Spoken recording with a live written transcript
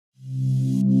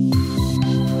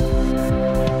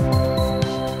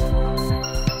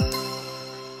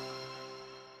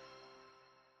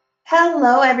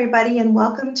Hello, everybody, and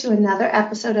welcome to another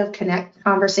episode of Connect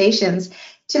Conversations.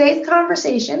 Today's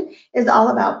conversation is all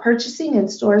about purchasing and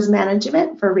stores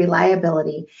management for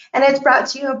reliability, and it's brought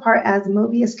to you apart as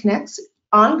MOBIUS Connect's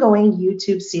ongoing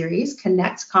YouTube series,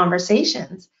 Connect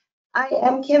Conversations. I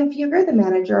am Kim Fugger, the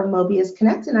manager of MOBIUS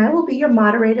Connect, and I will be your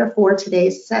moderator for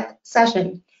today's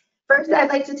session. First, I'd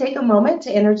like to take a moment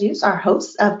to introduce our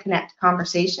hosts of Connect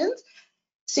Conversations.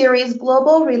 Series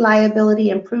Global Reliability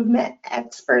Improvement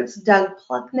experts Doug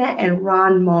Plucknette and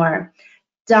Ron Moore.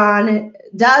 Doug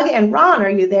and Ron, are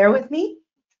you there with me?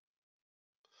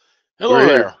 Hello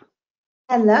there.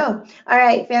 Hello. All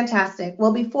right, fantastic.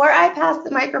 Well, before I pass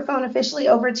the microphone officially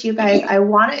over to you guys, I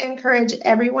want to encourage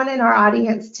everyone in our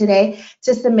audience today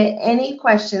to submit any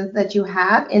questions that you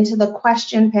have into the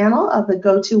question panel of the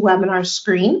GoToWebinar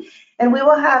screen, and we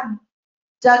will have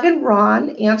Doug and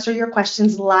Ron answer your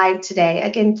questions live today.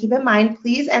 Again, keep in mind,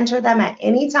 please enter them at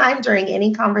any time during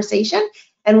any conversation,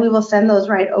 and we will send those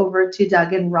right over to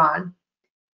Doug and Ron.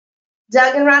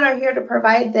 Doug and Ron are here to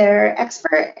provide their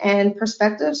expert and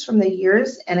perspectives from the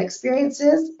years and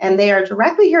experiences, and they are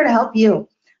directly here to help you.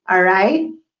 All right,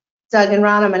 Doug and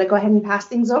Ron, I'm going to go ahead and pass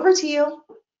things over to you.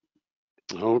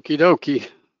 Okie dokie.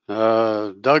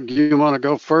 Doug, you want to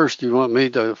go first? You want me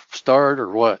to start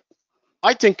or what?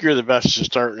 I think you're the best to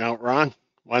start out, Ron.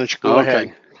 Why don't you go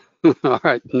ahead? All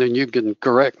right, and then you can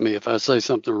correct me if I say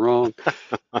something wrong.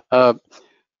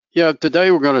 Yeah,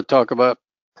 today we're going to talk about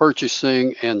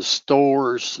purchasing and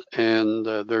stores, and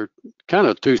they're kind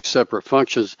of two separate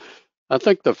functions. I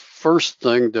think the first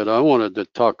thing that I wanted to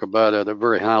talk about at a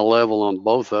very high level on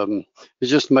both of them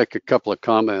is just make a couple of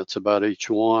comments about each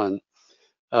one.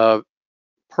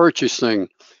 Purchasing.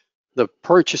 The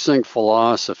purchasing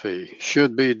philosophy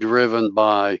should be driven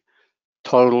by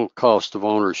total cost of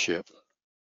ownership,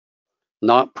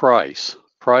 not price.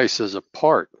 Price is a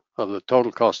part of the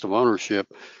total cost of ownership.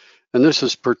 And this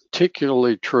is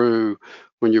particularly true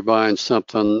when you're buying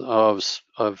something of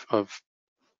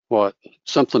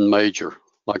something major,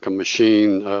 like a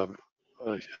machine,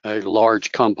 a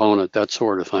large component, that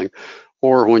sort of thing,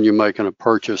 or when you're making a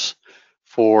purchase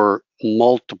for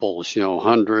multiples,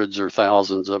 hundreds or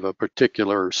thousands of a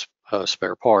particular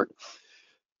spare part.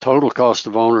 Total cost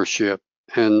of ownership.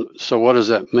 And so what does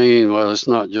that mean? Well, it's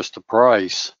not just the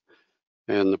price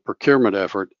and the procurement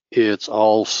effort. It's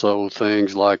also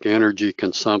things like energy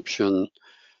consumption.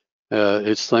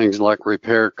 It's things like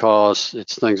repair costs.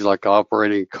 It's things like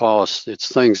operating costs.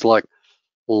 It's things like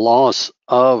loss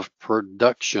of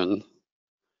production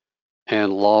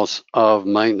and loss of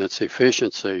maintenance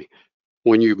efficiency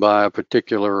when you buy a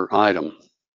particular item.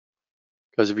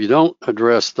 Because if you don't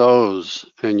address those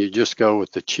and you just go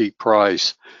with the cheap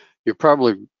price,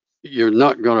 you're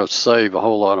not going to save a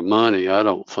whole lot of money, I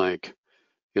don't think,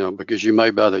 because you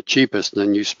may buy the cheapest and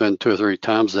then you spend 2 or 3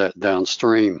 times that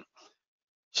downstream.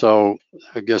 So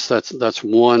I guess that's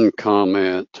one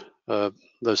comment.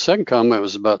 The second comment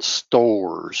was about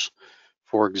stores.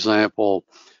 For example,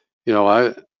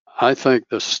 I think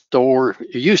the store,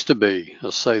 it used to be,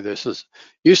 I'll say this,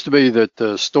 used to be that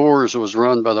the stores was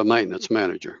run by the maintenance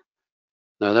manager.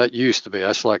 Now that used to be,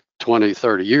 that's like 20,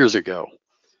 30 years ago.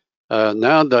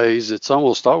 Nowadays, it's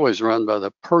almost always run by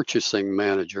the purchasing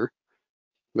manager,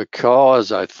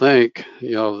 because I think,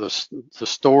 the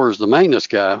store's the maintenance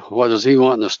guy. What does he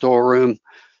want in the storeroom?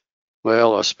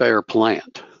 Well, a spare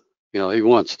plant. He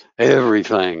wants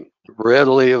everything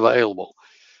readily available.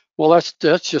 Well, that's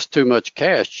just too much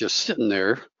cash just sitting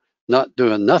there, not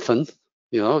doing nothing,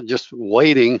 just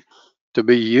waiting to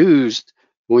be used,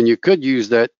 when you could use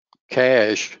that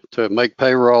cash to make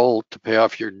payroll, to pay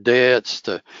off your debts,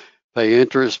 to pay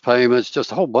interest payments,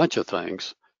 just a whole bunch of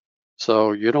things.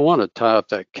 So you don't want to tie up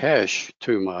that cash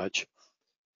too much.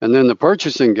 And then the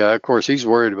purchasing guy, of course, he's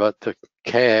worried about the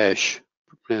cash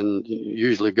and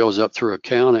usually goes up through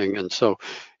accounting. And so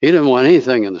he didn't want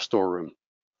anything in the storeroom.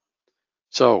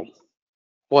 So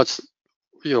what's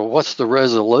the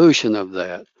resolution of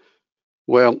that?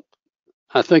 Well,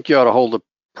 I think you ought to hold the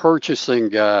purchasing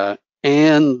guy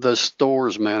and the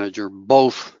stores manager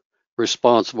both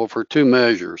responsible for 2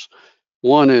 measures.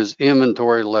 One is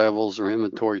inventory levels or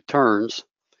inventory turns.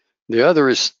 The other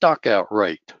is stock out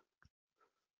rate.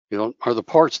 Are the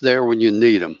parts there when you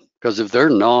need them? Because if they're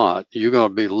not, you're going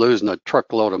to be losing a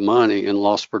truckload of money in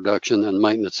lost production and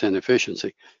maintenance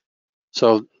inefficiency.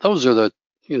 So those are the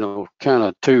kind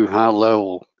of 2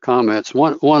 high-level comments.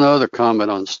 One other comment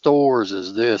on stores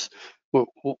is this: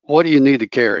 what do you need to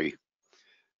carry?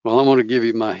 Well, I'm going to give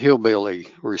you my hillbilly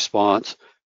response.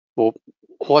 Well,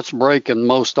 what's breaking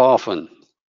most often?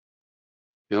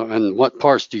 and what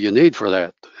parts do you need for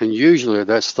that? And usually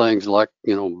that's things like,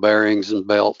 bearings and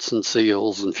belts and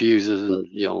seals and fuses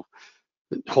and,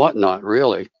 whatnot,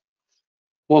 really.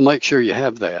 Well, make sure you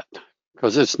have that,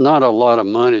 because it's not a lot of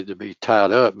money to be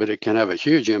tied up, but it can have a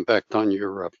huge impact on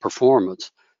your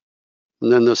performance.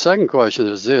 And then the second question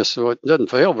is this: so it doesn't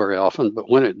fail very often, but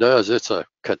when it does, it's a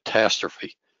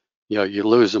catastrophe. You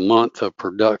lose a month of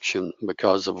production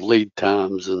because of lead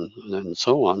times and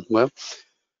so on. Well,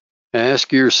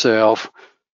 ask yourself,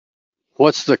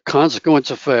 what's the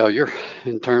consequence of failure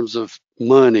in terms of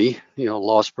money,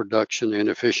 lost production,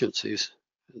 inefficiencies?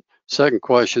 Second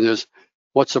question is,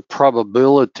 what's the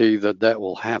probability that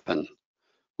will happen?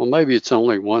 Well, maybe it's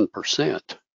only 1%,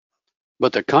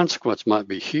 but the consequence might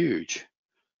be huge.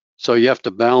 So you have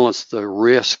to balance the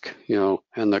risk,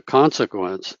 and the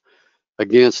consequence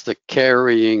against the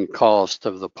carrying cost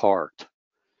of the part.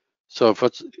 So if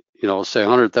it's, say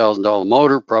 $100,000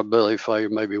 motor, probability of failure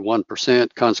maybe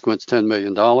 1%, consequence $10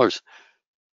 million.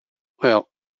 Well,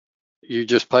 you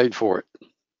just paid for it,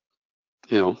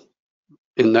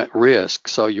 in that risk.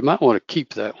 So you might want to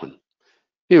keep that one.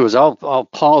 Anyways, I'll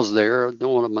pause there. I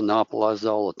don't want to monopolize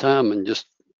all the time and just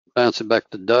bounce it back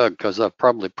to Doug, because I've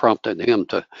probably prompted him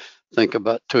to think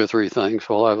about 2 or 3 things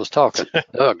while I was talking.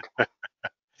 Doug.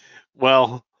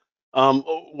 Well,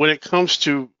 when it comes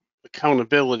to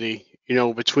accountability,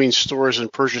 between stores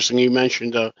and purchasing, you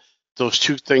mentioned those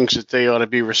 2 things that they ought to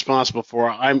be responsible for.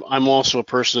 I'm also a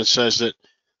person that says that,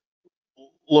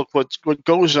 look, what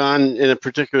goes on in a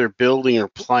particular building or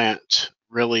plant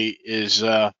really is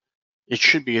it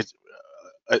should be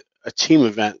a team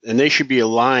event, and they should be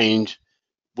aligned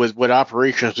with what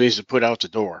operations needs to put out the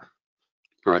door.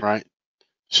 Right.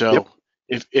 So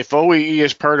Yep. if OEE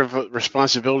is part of a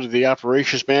responsibility, the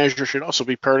operations manager should also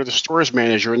be part of the stores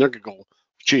manager, and they're going to go,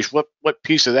 geez, what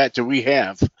piece of that do we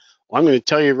have? Well, I'm going to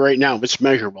tell you right now, it's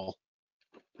measurable.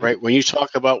 Right. When you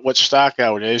talk about what stock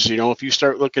out is, if you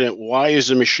start looking at why is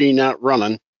the machine not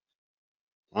running,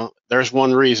 well, there's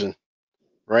one reason.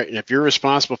 Right. And if you're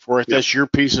responsible for it, that's your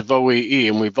piece of OEE.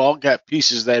 And we've all got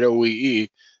pieces of that OEE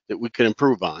that we can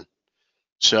improve on.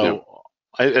 So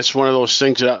it's one of those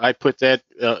things that I put that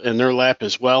in their lap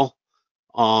as well.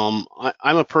 I'm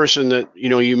a person that,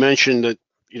 you mentioned that,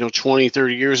 20,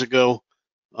 30 years ago,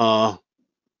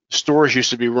 stores used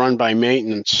to be run by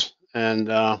maintenance.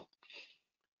 And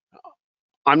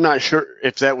I'm not sure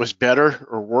if that was better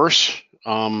or worse.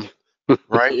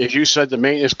 Right. As you said, the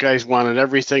maintenance guys wanted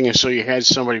everything. And so you had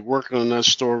somebody working in that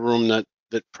storeroom that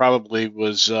probably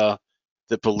was, that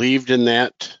believed in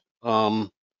that.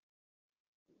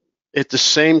 At the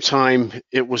same time,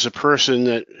 it was a person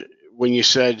that when you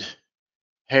said,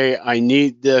 hey, I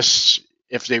need this,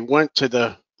 if they went to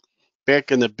the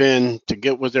back in the bin to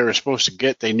get what they were supposed to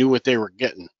get, they knew what they were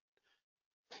getting.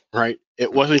 Right.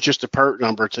 It wasn't just a part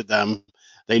number to them.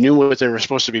 They knew what they were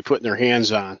supposed to be putting their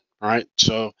hands on. Right.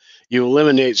 So you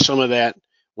eliminate some of that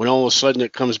when all of a sudden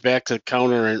it comes back to the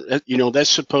counter, and that's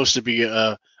supposed to be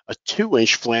a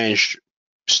 2-inch flange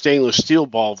stainless steel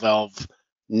ball valve,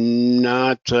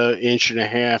 not an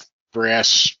 1.5-inch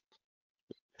brass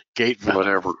gate valve.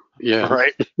 Whatever. Yeah.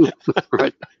 Right.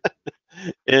 Right.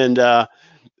 And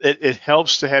it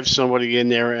helps to have somebody in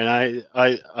there. And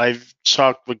I've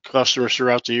talked with customers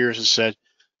throughout the years and said,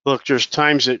 look, there's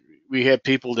times that we have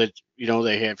people that,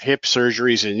 they have hip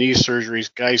surgeries and knee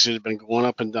surgeries, guys that have been going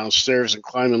up and down stairs and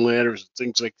climbing ladders and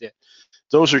things like that.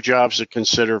 Those are jobs to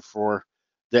consider for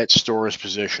that store's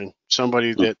position.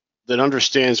 Somebody that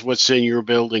understands what's in your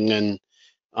building, and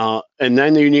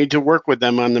then you need to work with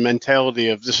them on the mentality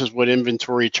of this is what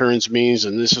inventory turns means,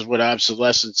 and this is what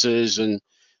obsolescence is, and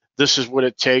this is what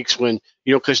it takes when,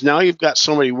 because now you've got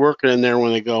somebody working in there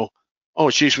when they go, oh,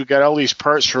 geez, we got all these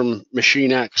parts from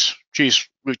machine X. Geez,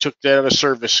 we took that out of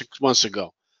service 6 months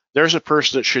ago. There's a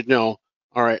person that should know,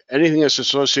 all right, anything that's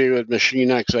associated with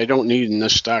machine X, I don't need in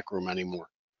this stock room anymore,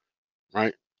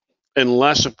 right?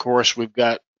 Unless, of course, we've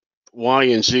got Y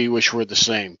and Z, which were the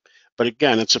same. But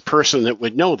again, it's a person that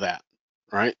would know that,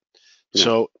 right? Yeah.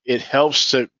 So it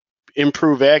helps to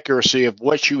improve accuracy of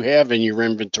what you have in your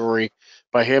inventory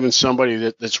by having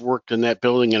somebody that's worked in that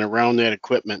building and around that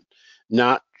equipment,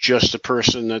 not just a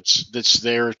person that's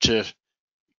there to,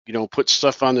 put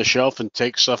stuff on the shelf and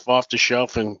take stuff off the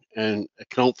shelf and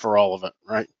account for all of it,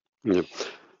 right? Yeah.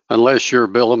 Unless your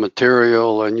bill of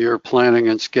material and your planning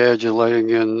and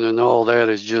scheduling and all that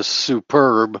is just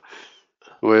superb,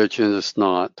 which it's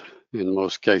not in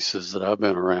most cases that I've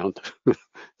been around.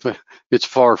 It's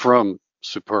far from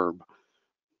superb,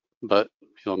 but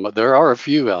there are a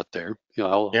few out there.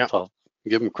 I'll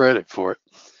give them credit for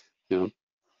it.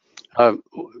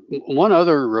 One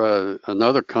other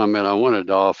another comment I wanted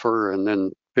to offer, and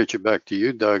then pitch it back to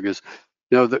you, Doug, is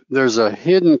there's a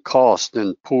hidden cost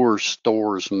in poor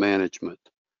stores management,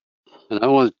 and I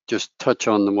want to just touch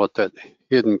on what that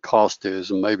hidden cost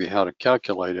is and maybe how to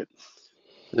calculate it.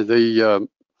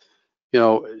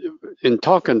 In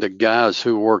talking to guys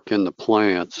who work in the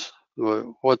plants,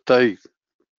 what they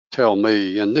tell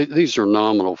me, and these are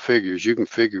nominal figures, you can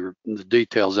figure the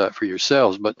details out for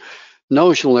yourselves, but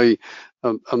notionally,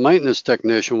 a maintenance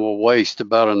technician will waste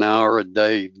about an hour a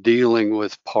day dealing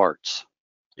with parts.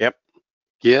 Yep.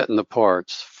 Getting the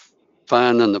parts,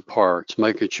 finding the parts,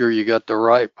 making sure you got the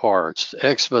right parts,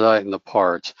 expediting the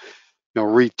parts,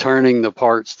 returning the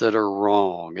parts that are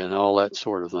wrong and all that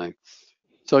sort of thing.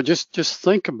 So just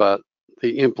think about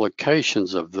the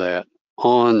implications of that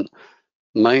on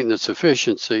maintenance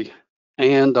efficiency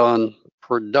and on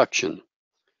production.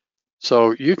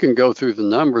 So you can go through the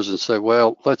numbers and say,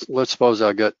 well, let's suppose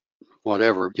I got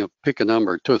whatever, pick a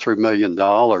number, $2 or $3 million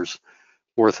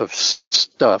worth of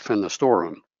stuff in the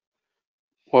storeroom.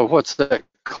 Well, what's that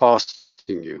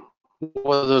costing you?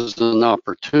 Well, there's an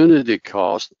opportunity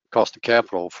cost of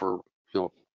capital for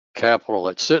capital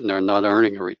that's sitting there not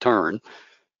earning a return,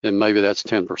 and maybe that's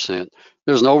 10%.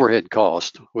 There's an overhead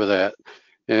cost with that.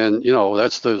 And,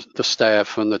 that's the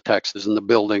staff and the taxes and the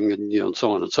building and,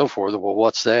 so on and so forth. Well,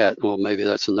 what's that? Well, maybe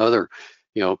that's another,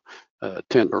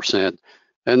 10%.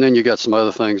 And then you got some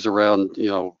other things around,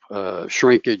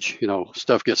 shrinkage,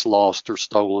 stuff gets lost or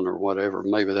stolen or whatever.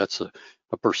 Maybe that's a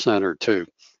percent or two.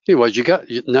 Anyways,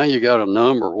 now you got a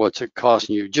number. What's it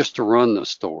costing you just to run the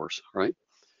stores, right?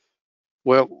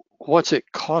 Well, what's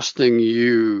it costing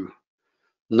you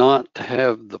not to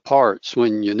have the parts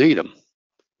when you need them?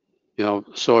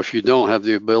 So if you don't have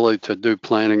the ability to do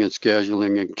planning and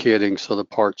scheduling and kitting so the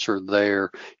parts are there,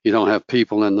 you don't have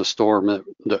people in the store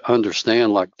that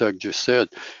understand, like Doug just said,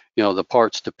 the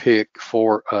parts to pick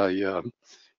for a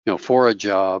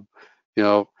job,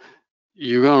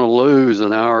 you're going to lose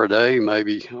an hour a day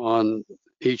maybe on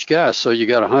each guy. So you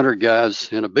got 100 guys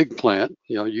in a big plant,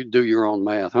 you do your own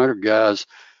math, 100 guys,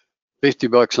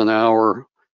 $50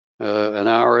 an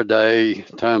hour a day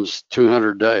times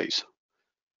 200 days.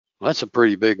 That's a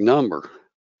pretty big number,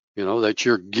 that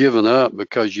you're giving up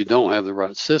because you don't have the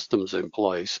right systems in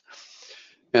place.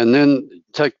 And then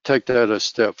take that a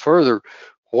step further.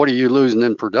 What are you losing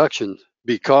in production?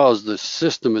 Because the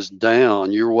system is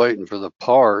down, you're waiting for the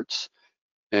parts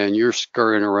and you're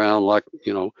scurrying around like,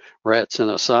 rats in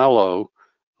a silo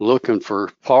looking for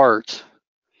parts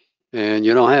and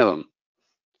you don't have them.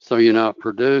 So you're not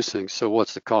producing. So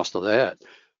what's the cost of that?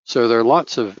 So there are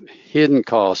lots of hidden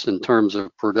costs in terms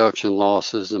of production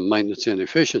losses and maintenance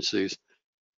inefficiencies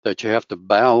that you have to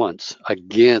balance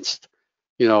against,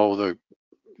 the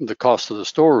cost of the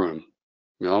storeroom,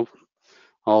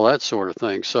 all that sort of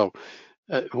thing. So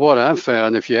what I've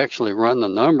found, if you actually run the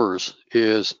numbers,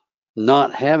 is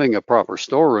not having a proper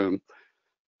storeroom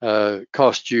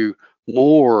costs you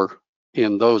more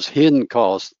in those hidden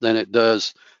costs than it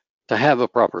does to have a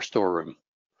proper storeroom.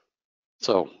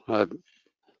 So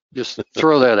just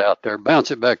throw that out there.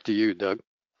 Bounce it back to you, Doug.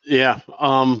 Yeah.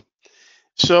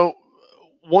 So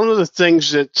one of the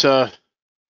things that,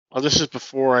 this is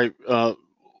before I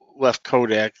left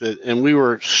Kodak, and we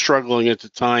were struggling at the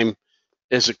time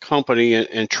as a company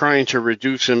and trying to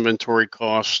reduce inventory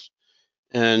costs.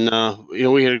 And,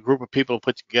 we had a group of people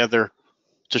put together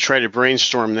to try to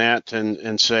brainstorm that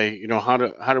and say, how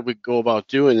do we go about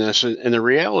doing this? And the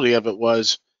reality of it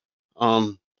was,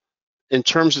 in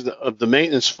terms of the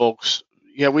maintenance folks,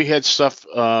 yeah, we had stuff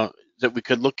that we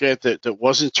could look at that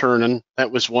wasn't turning.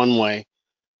 That was one way.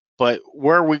 But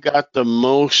where we got the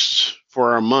most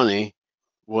for our money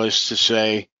was to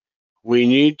say, we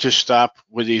need to stop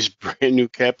with these brand new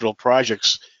capital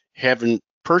projects, having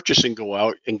purchasing go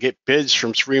out and get bids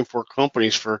from 3 and 4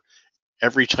 companies for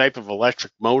every type of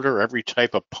electric motor, every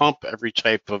type of pump, every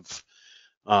type of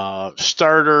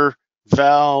starter,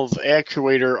 valve,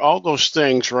 actuator, all those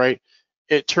things, right?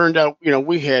 It turned out,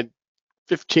 we had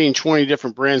 15, 20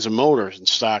 different brands of motors in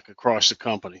stock across the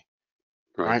company,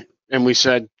 right? And we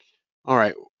said, all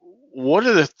right, what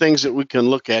are the things that we can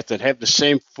look at that have the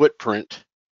same footprint,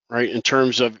 right? In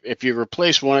terms of if you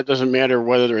replace one, it doesn't matter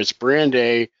whether it's brand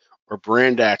A or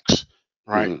brand X,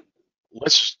 right?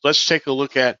 Mm-hmm. Let's take a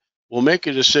look at, we'll make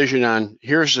a decision on,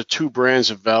 here's the 2 brands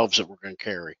of valves that we're going to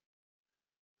carry,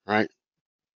 right?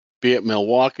 Be it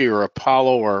Milwaukee or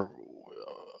Apollo or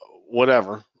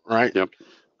whatever, right? Yep.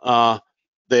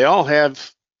 They all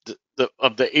have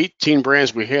of the 18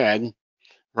 brands we had,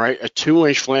 right? A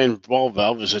 2-inch flange ball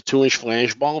valve is a 2-inch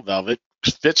flange ball valve. It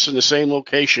fits in the same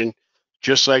location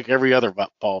just like every other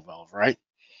ball valve, right?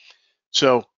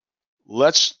 So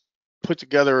let's put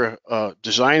together a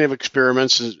design of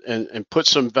experiments and put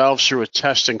some valves through a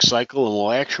testing cycle, and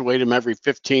we'll actuate them every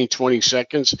 15, 20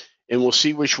 seconds, and we'll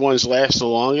see which ones last the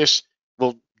longest.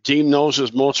 We'll deem those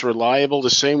as most reliable, the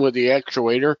same with the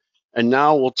actuator. And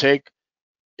now we'll take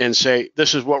and say,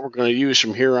 this is what we're going to use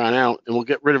from here on out, and we'll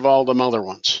get rid of all them other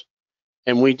ones.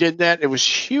 And we did that. It was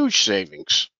huge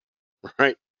savings,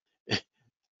 right?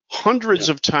 Hundreds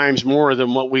of times more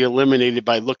than what we eliminated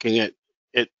by looking at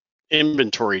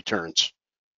inventory turns,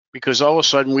 because all of a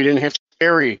sudden we didn't have to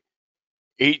carry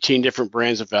 18 different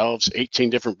brands of valves, 18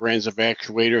 different brands of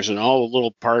actuators, and all the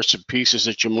little parts and pieces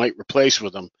that you might replace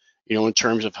with them, in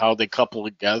terms of how they couple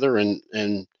together. And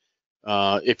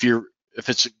if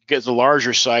it's get the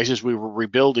larger sizes, we were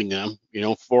rebuilding them,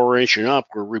 4-inch and up,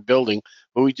 we're rebuilding.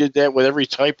 But we did that with every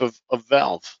type of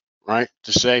valve, right?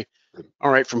 To say,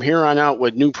 all right, from here on out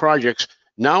with new projects,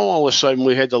 now all of a sudden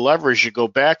we had the leverage to go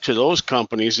back to those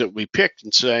companies that we picked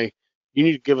and say, you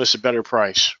need to give us a better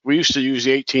price. We used to use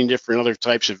 18 different other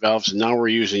types of valves, and now we're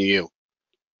using you,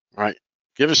 right?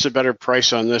 Give us a better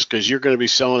price on this, because you're going to be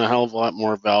selling a hell of a lot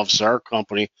more valves to our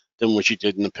company than what you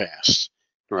did in the past.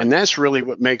 Right. And that's really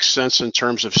what makes sense in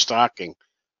terms of stocking,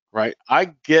 right?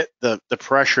 I get the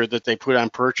pressure that they put on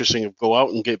purchasing of go out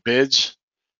and get bids,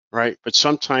 right? But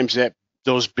sometimes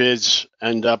those bids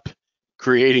end up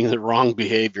creating the wrong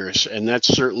behaviors, and that's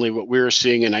certainly what we're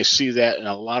seeing, and I see that in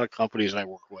a lot of companies I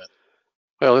work with.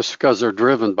 Well, it's because they're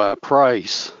driven by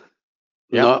price,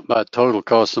 not by total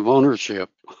cost of ownership.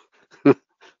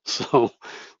 So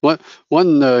one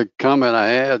comment I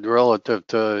had relative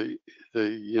to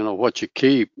what you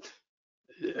keep,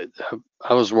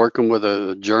 I was working with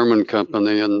a German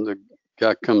company, and the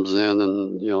guy comes in,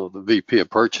 and the VP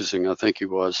of purchasing, I think he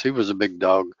was a big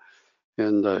dog.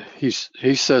 And he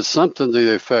says something to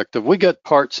the effect of, we got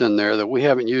parts in there that we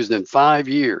haven't used in 5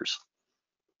 years.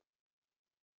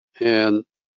 And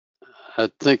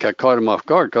I think I caught him off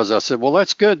guard, because I said, well,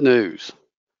 that's good news.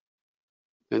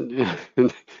 And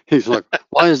he's like,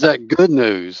 why is that good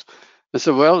news? I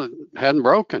said, well, it hadn't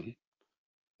broken.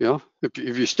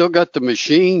 If you still got the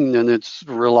machine and it's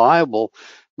reliable,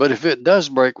 but if it does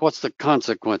break, what's the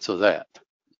consequence of that?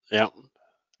 Yeah.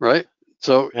 Right?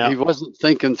 So he wasn't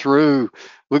thinking through,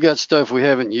 we got stuff we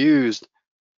haven't used.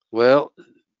 Well,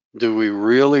 do we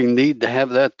really need to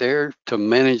have that there to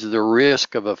manage the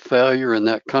risk of a failure in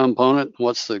that component?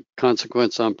 What's the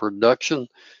consequence on production?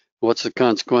 What's the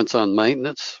consequence on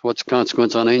maintenance? What's the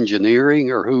consequence on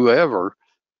engineering or whoever?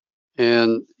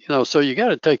 And, so you got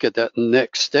to take it that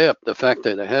next step. The fact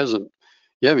that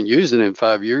you haven't used it in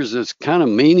 5 years is kind of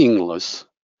meaningless,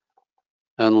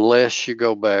 unless you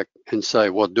go back and say,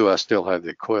 well, do I still have the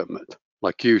equipment?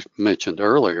 Like you mentioned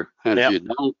earlier. And if you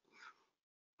don't,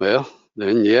 well,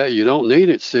 then you don't need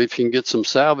it. See if you can get some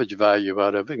salvage value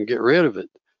out of it and get rid of it.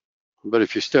 But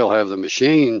if you still have the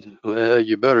machine, well,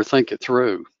 you better think it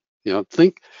through.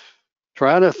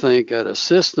 Try to think at a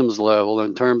systems level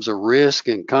in terms of risk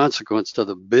and consequence to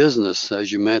the business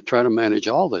as you try to manage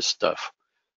all this stuff.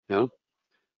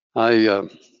 Another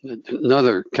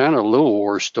kind of little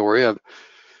war story.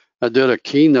 I did a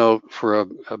keynote for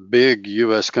a big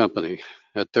U.S. company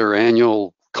at their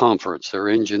annual conference, their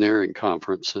engineering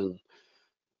conference. And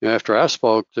after I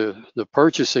spoke, the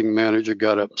purchasing manager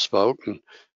got up and spoke,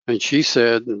 and she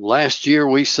said, last year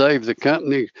we saved the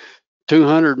company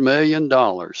 $200 million,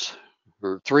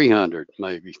 or 300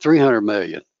 maybe, 300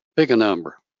 million, pick a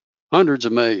number, hundreds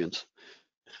of millions.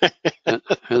 and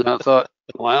I thought,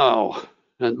 wow.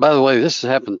 And by the way, this has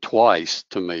happened twice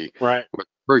to me. Right. Where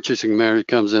the purchasing manager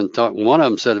comes in talking. One of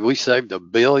them said, we saved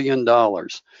 $1 billion.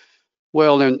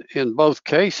 Well, in both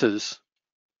cases,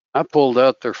 I pulled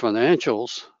out their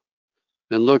financials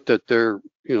and looked at their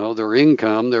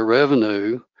income, their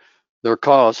revenue, their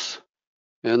costs,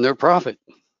 and their profit.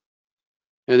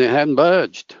 And it hadn't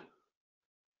budged.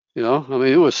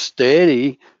 It was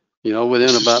steady,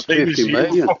 within about 50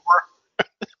 million.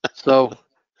 So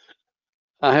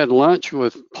I had lunch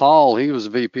with Paul. He was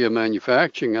VP of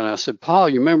manufacturing. And I said, Paul,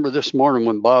 you remember this morning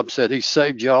when Bob said he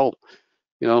saved y'all,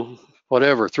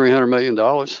 whatever, $300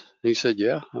 million? He said,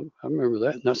 yeah, I remember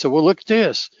that. And I said, well, look at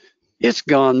this. It's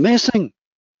gone missing.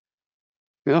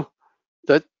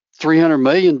 That 300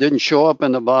 million didn't show up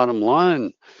in the bottom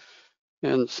line.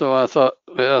 And so I thought,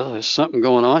 well, there's something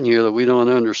going on here that we don't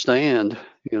understand,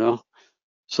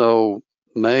 So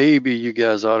maybe you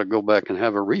guys ought to go back and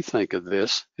have a rethink of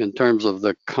this in terms of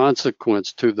the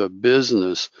consequence to the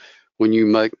business when you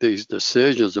make these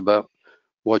decisions about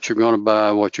what you're going to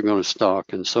buy, what you're going to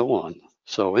stock, and so on.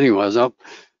 So anyways, I'll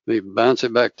bounce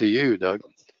it back to you, Doug.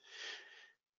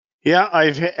 Yeah,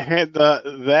 I've had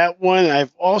that one.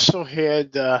 I've also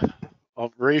had,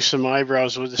 I'll raise some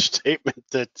eyebrows with a statement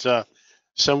that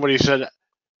somebody said,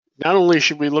 not only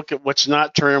should we look at what's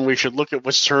not turning, we should look at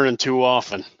what's turning too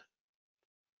often,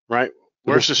 right?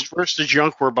 Where's the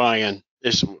junk we're buying?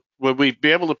 Would we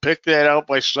be able to pick that out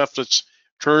by stuff that's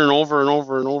turning over and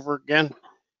over and over again?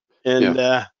 And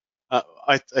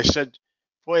I said,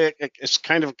 boy, it's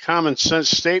kind of a common sense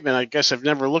statement. I guess I've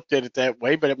never looked at it that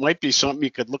way, but it might be something you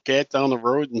could look at down the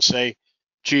road and say,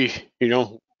 gee,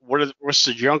 what's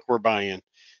the junk we're buying?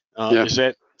 Does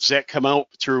that come out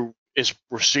through, is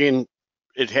we're seeing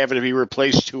it having to be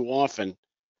replaced too often?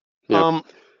 Yeah.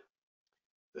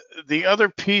 The other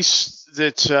piece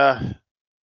that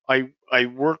I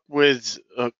work with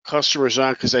customers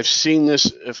on, because I've seen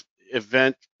this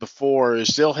event before, is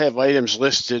they'll have items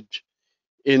listed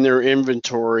in their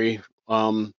inventory,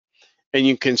 and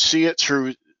you can see it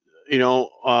through,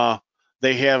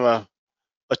 they have a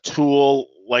tool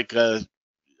like a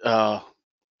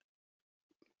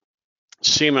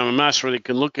CMMS where they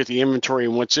can look at the inventory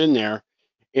and what's in there,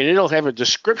 and it'll have a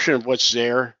description of what's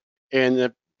there and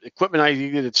the equipment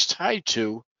ID that it's tied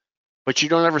to, but you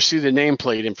don't ever see the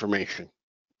nameplate information,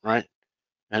 right?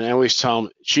 And I always tell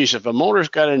them, geez, if a motor's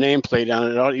got a nameplate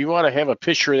on it, you ought to have a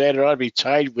picture of that. It ought to be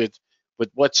tied with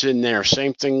what's in there.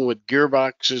 Same thing with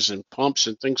gearboxes and pumps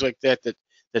and things like that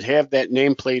have that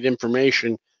nameplate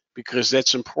information, because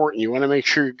that's important. You want to make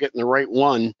sure you're getting the right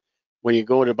one when you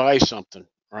go to buy something,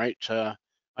 right?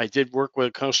 I did work with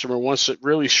a customer once that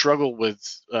really struggled with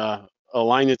a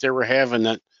line that they were having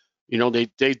that,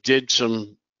 they did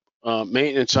some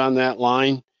maintenance on that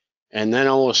line, and then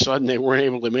all of a sudden they weren't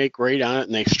able to make rate on it,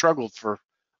 and they struggled for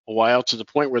a while, to the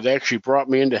point where they actually brought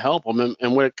me in to help them.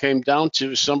 And what it came down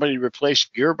to is somebody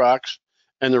replaced gearbox,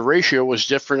 and the ratio was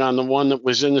different on the one that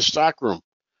was in the stock room,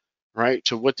 right,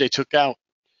 to what they took out.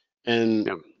 And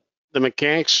the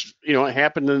mechanics, it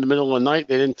happened in the middle of the night.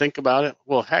 They didn't think about it.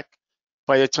 Well, heck,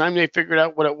 by the time they figured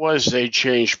out what it was, they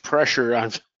changed pressure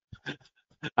on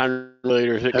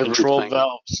regulators, control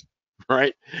valves,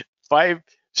 right? 5,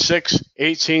 6,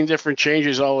 18 different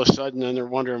changes all of a sudden, and they're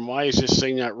wondering, why is this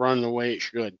thing not running the way it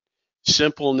should?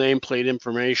 Simple nameplate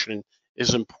information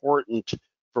is important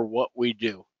for what we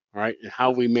do, right, and how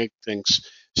we make things.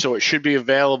 So it should be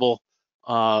available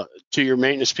to your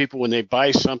maintenance people when they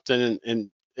buy something, and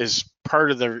as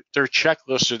part of their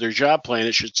checklist or their job plan,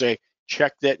 it should say,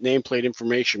 check that nameplate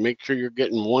information. Make sure you're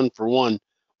getting one for one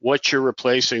what you're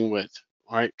replacing with,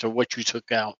 right, to what you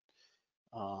took out.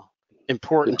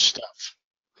 Important stuff.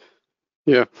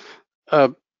 Yeah.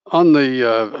 On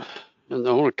the, and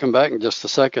I want to come back in just a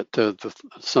second to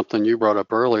something you brought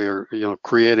up earlier,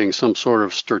 creating some sort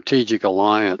of strategic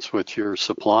alliance with your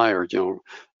supplier,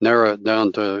 narrow it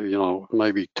down to,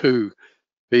 maybe 2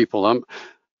 people.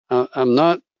 I'm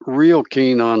not real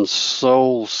keen on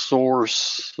sole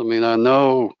source. I mean, I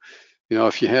know,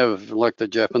 if you have, like the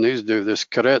Japanese do, this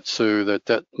karetsu,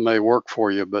 that may work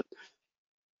for you, but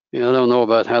I don't know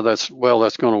about how that's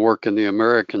going to work in the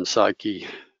American psyche,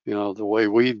 the way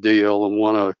we deal and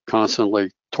want to constantly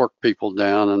torque people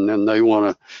down, and then they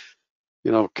want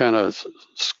to, kind of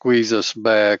squeeze us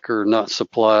back or not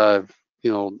supply,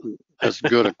 as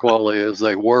good a quality as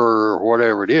they were, or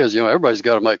whatever it is. Everybody's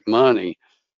got to make money.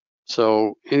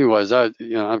 So anyways, I'm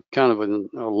kind of in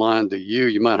a line to you.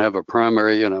 You might have a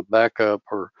primary and a backup,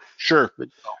 or sure,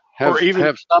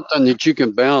 have something that you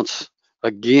can bounce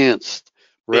against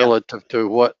relative to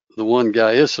what the one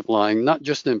guy is supplying, not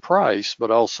just in price,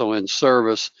 but also in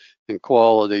service and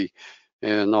quality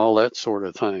and all that sort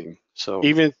of thing. So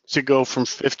even to go from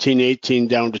 15, 18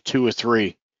 down to 2 or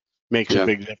 3 makes a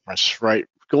big difference, right?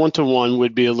 Going to 1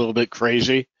 would be a little bit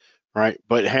crazy, right?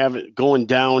 But going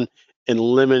down and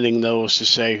limiting those to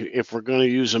say, if we're going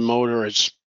to use a motor,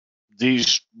 it's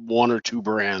these 1 or 2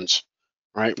 brands,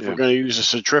 right? If we're going to use a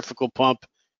centrifugal pump,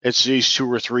 it's these 2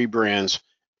 or 3 brands,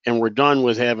 and we're done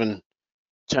with having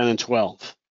 10 and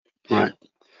 12, right?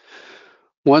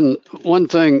 One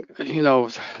thing,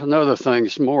 another thing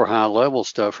is more high level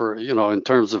stuff, or, in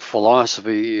terms of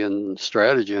philosophy and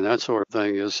strategy and that sort of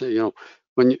thing, is,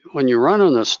 when you run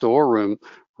in a storeroom,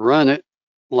 run it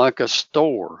like a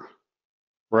store,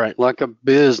 right? Like a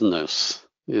business.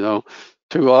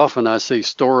 Too often I see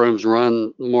storerooms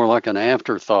run more like an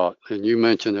afterthought. And you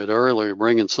mentioned it earlier,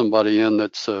 bringing somebody in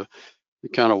that's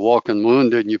kind of walking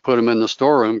wounded, and you put them in the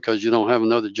storeroom because you don't have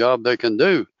another job they can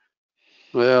do.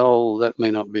 Well, that may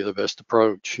not be the best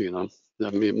approach. I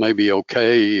mean, it may be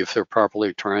okay if they're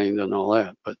properly trained and all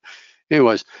that. But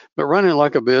anyways, but running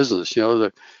like a business,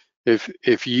 that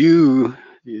if you,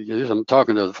 I'm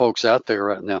talking to the folks out there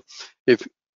right now, if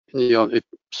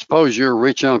suppose your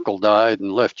rich uncle died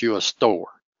and left you a store,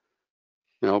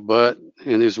 but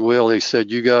in his will he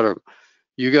said you gotta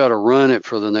run it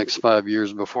for the next 5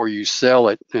 years before you sell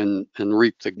it and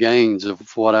reap the gains of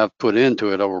what I've put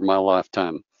into it over my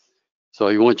lifetime. So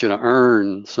he wants you to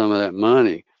earn some of that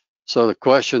money. So the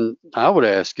question I would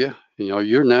ask you,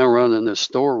 you're now running this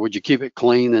store. Would you keep it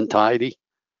clean and tidy?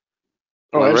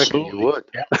 Oh, I reckon you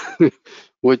absolutely. would.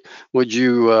 Yeah. Would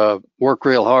you work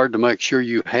real hard to make sure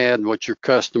you had what your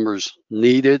customers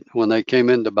needed when they came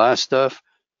in to buy stuff?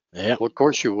 Yeah. Well, of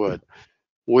course you would.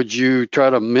 Would you try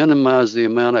to minimize the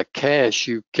amount of cash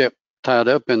you kept tied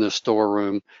up in the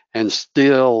storeroom and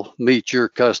still meet your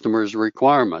customers'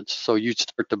 requirements? So you'd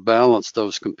start to balance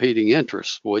those competing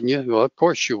interests, wouldn't you? Well, of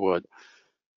course you would.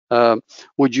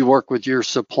 Would you work with your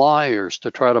suppliers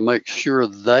to try to make sure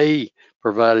they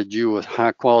provided you with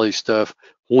high quality stuff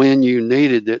when you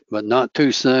needed it, but not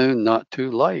too soon, not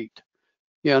too late?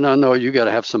 Yeah, and I know you got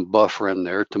to have some buffer in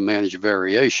there to manage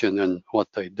variation in what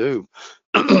they do.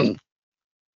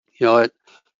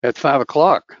 At 5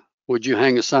 o'clock, would you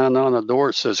hang a sign on the door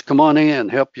that says, "Come on in,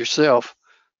 help yourself,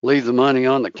 leave the money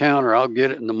on the counter, I'll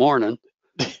get it in the morning"?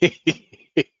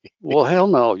 Well, hell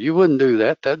no, you wouldn't do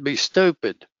that. That'd be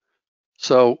stupid.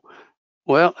 So,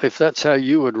 well, if that's how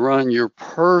you would run your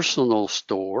personal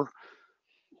store,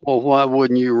 well, why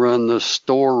wouldn't you run the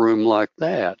storeroom like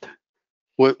that?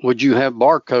 Would you have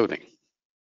barcoding?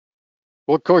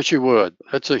 Well, of course you would.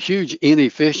 That's a huge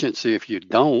inefficiency if you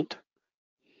don't.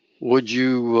 Would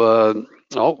you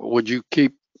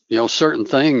keep certain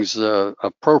things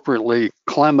appropriately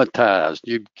climatized?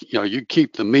 You'd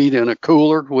keep the meat in a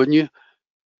cooler, wouldn't you?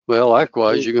 Well,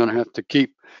 likewise, you're going to have to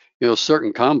keep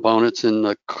certain components in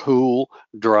a cool,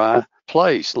 dry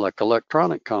place, like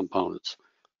electronic components.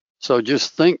 So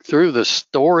just think through the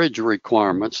storage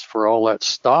requirements for all that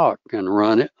stock and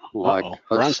run it like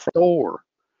a store.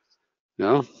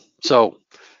 So,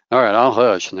 all right, I'll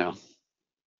hush now.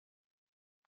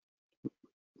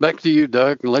 Back to you,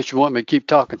 Doug, unless you want me to keep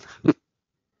talking.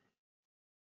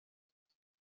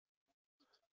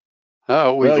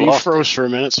 Oh, well, you froze for a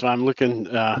minute, so I'm looking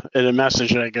at a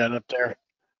message that I got up there.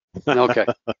 Okay.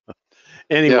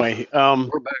 Anyway,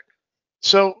 we're back.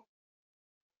 So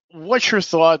what's your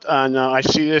thought on, I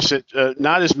see this at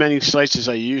not as many sites as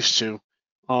I used to,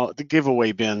 the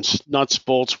giveaway bins, nuts,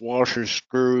 bolts, washers,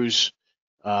 screws,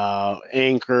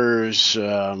 anchors,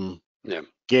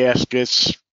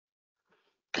 gaskets,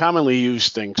 commonly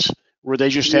used things where they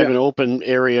just have an open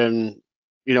area and,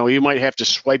 you might have to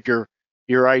swipe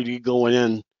your ID going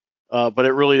in, but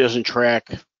it really doesn't track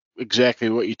exactly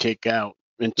what you take out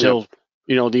until,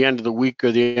 the end of the week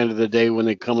or the end of the day when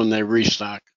they come and they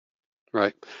restock.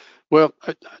 Right. Well,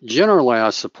 generally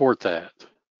I support that,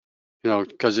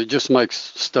 because it just makes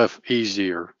stuff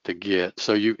easier to get.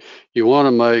 So you want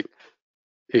to make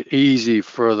it easy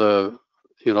for the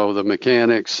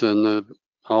mechanics and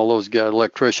all those guys,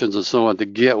 electricians and so on, to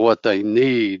get what they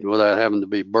need without having to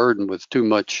be burdened with too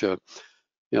much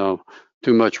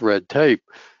red tape.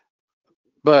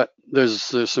 But there's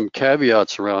some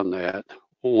caveats around that.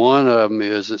 One of them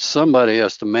is that somebody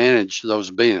has to manage those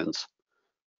bins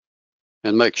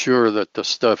and make sure that the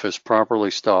stuff is properly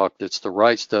stocked. It's the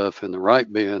right stuff in the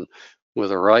right bin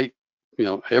with the right,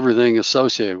 everything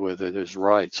associated with it is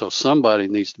right. So somebody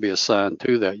needs to be assigned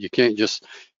to that. You can't just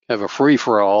have a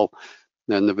free-for-all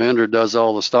and the vendor does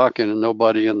all the stocking and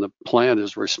nobody in the plant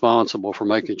is responsible for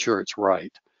making sure it's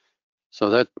right.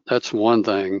 So that's one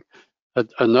thing.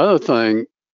 Another thing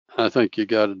I think you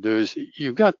got to do is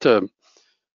you've got to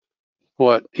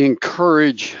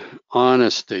encourage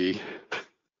honesty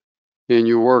in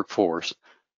your workforce.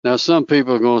 Now, some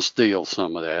people are going to steal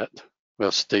some of that.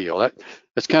 Well, steal,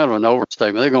 that's kind of an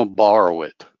overstatement. They're going to borrow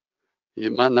it. You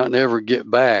might not ever get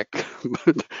back,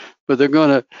 but they're going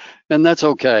to, and that's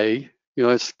okay.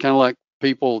 It's kind of like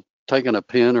people taking a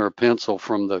pen or a pencil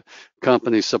from the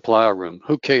company supply room.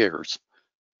 Who cares?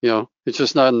 It's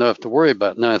just not enough to worry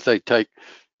about. Now, if they take,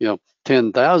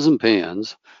 10,000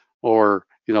 pens or,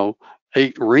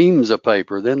 8 reams of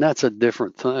paper, then that's a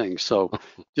different thing. So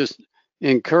just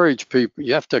encourage people.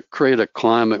 You have to create a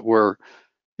climate where,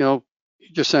 you're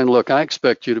just saying, look, I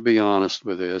expect you to be honest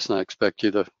with this, and I expect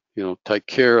you to, take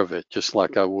care of it just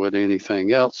like I would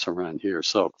anything else around here.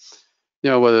 So,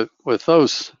 with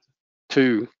those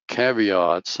 2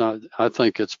 caveats, I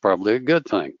think it's probably a good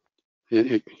thing.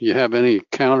 You have any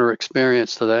counter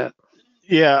experience to that?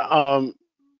 Yeah,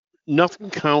 nothing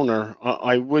counter.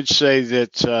 I would say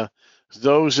that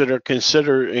those that are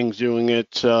considering doing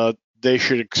it, they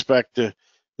should expect a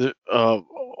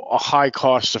high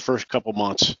cost the first couple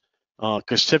months,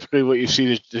 because typically what you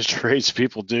see the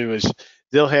tradespeople do is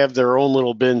they'll have their own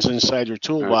little bins inside their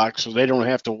toolbox, so they don't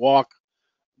have to walk.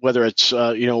 Whether it's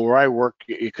where I work,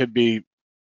 it could be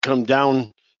come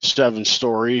down 7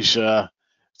 stories to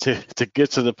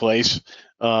get to the place.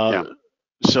 Yeah.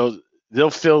 So they'll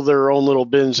fill their own little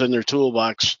bins in their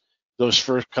toolbox those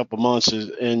first couple months,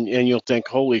 and you'll think,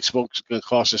 holy smokes, it's going to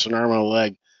cost us an arm and a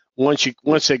leg.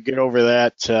 Once they get over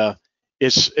that,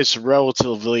 it's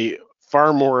relatively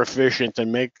far more efficient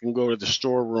than make them go to the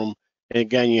storeroom. And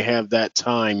again, you have that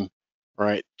time,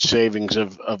 right, savings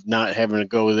of not having to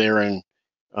go there and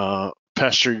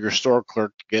pester your store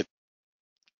clerk to get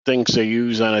things they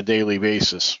use on a daily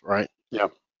basis, right? Yeah.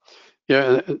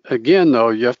 Yeah. Again, though,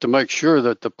 you have to make sure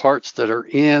that the parts that are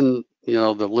in,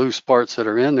 the loose parts that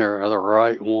are in there are the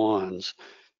right ones,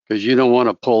 because you don't want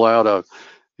to pull out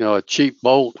a cheap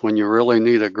bolt when you really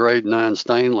need a grade 9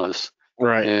 stainless.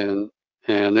 Right. And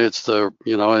it's and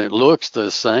it looks the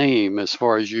same as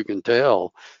far as you can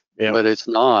tell, Yep. but it's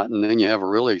not. And then you have a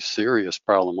really serious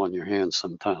problem on your hands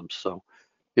sometimes. So,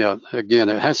 yeah, again,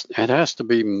 it has to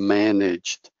be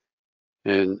managed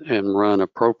and run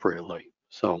appropriately.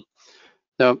 So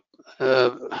now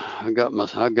I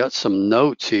got some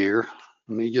notes here.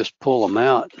 Let me just pull them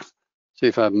out, see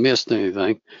if I've missed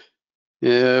anything.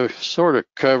 Yeah, sort of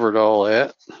covered all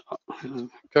that.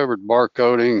 Covered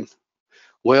barcoding,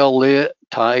 well lit,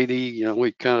 tidy.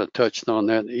 We kind of touched on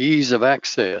that. Ease of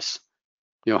access.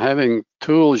 Having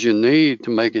tools you need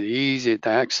to make it easy to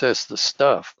access the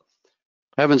stuff.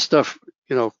 Having stuff,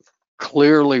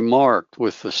 clearly marked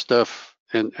with the stuff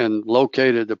and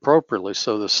located appropriately.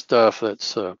 So the stuff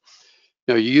that's,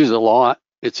 you use a lot,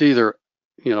 it's either,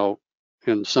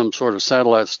 in some sort of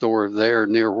satellite store there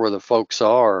near where the folks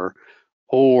are,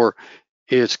 or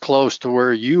it's close to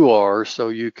where you are, so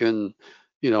you can,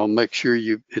 make sure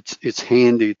it's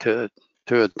handy to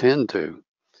attend to.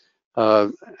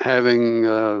 Having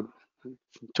 2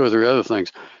 or 3 other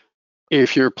things.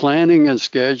 If your planning and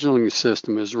scheduling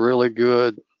system is really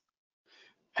good,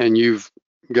 and you've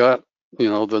got, the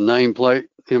nameplate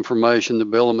information, the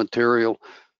bill of material,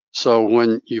 so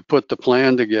when you put the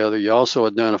plan together, you also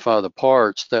identify the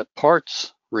parts. That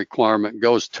parts requirement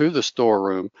goes to the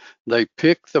storeroom. They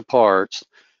pick the parts,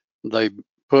 they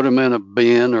put them in a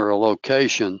bin or a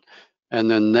location, and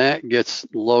then that gets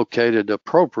located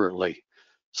appropriately.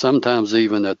 Sometimes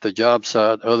even at the job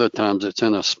site, other times it's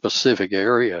in a specific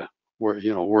area where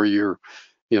you're,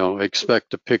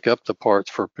 expect to pick up the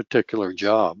parts for a particular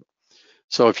job.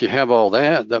 So if you have all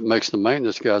that, that makes the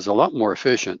maintenance guys a lot more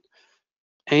efficient.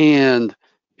 And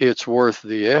it's worth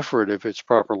the effort, if it's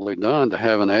properly done, to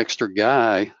have an extra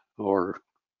guy or,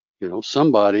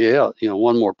 somebody else,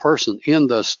 one more person in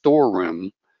the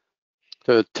storeroom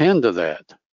to attend to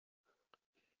that.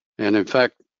 And in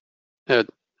fact, at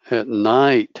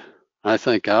night, I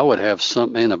think I would have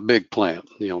some in a big plant.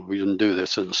 We didn't do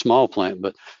this in a small plant,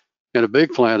 but in a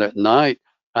big plant at night,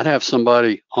 I'd have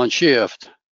somebody on shift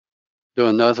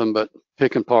doing nothing but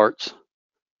picking parts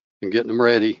and getting them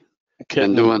ready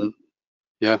and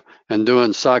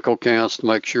doing cycle counts to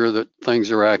make sure that things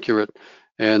are accurate,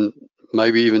 and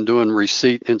maybe even doing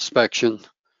receipt inspection.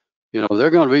 They're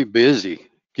going to be busy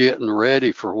getting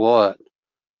ready for what?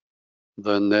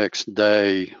 The next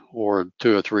day or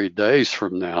 2 or 3 days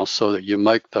from now, so that you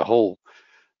make the whole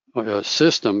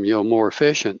system, more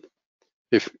efficient.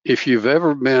 If you've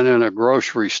ever been in a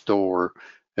grocery store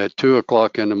at 2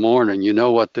 o'clock in the morning, you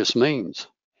know what this means.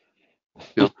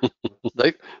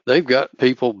 They've got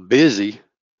people busy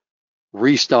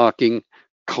restocking,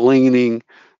 cleaning,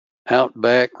 out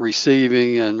back,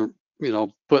 receiving, and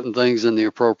putting things in the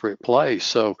appropriate place.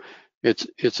 So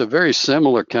it's a very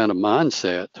similar kind of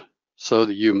mindset, so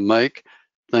that you make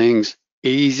things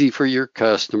easy for your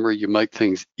customer, you make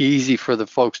things easy for the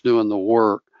folks doing the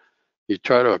work. You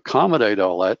try to accommodate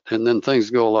all that, and then things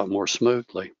go a lot more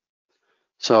smoothly.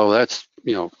 So that's,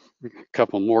 a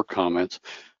couple more comments.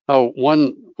 Oh,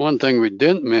 one thing we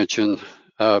didn't mention,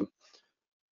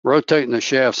 rotating the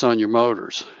shafts on your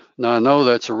motors. Now, I know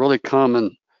that's a really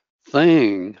common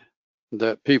thing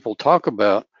that people talk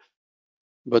about,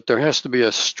 but there has to be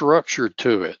a structure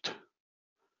to it.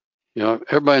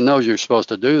 Everybody knows you're supposed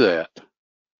to do that.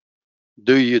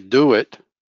 Do you do it?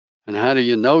 And how do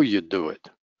you know you do it?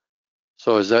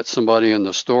 So is that somebody in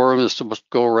the storeroom that's supposed to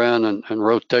go around and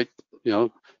rotate,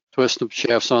 twist the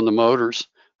shafts on the motors?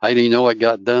 How do you know it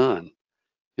got done?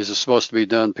 Is it supposed to be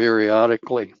done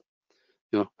periodically?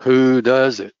 Who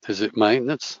does it? Is it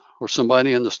maintenance or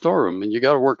somebody in the storeroom? And you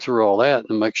got to work through all that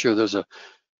and make sure there's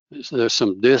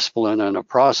some discipline and a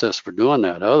process for doing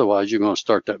that. Otherwise, you're going to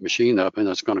start that machine up and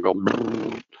it's going to go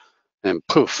and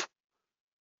poof.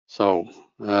 So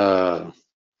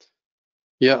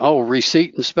Yeah. Oh,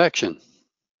 receipt inspection,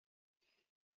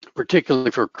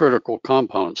 particularly for critical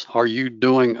components. Are you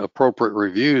doing appropriate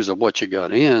reviews of what you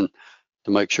got in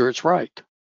to make sure it's right?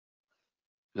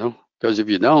 You know, because if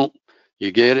you don't,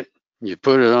 you get it, you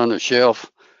put it on the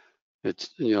shelf.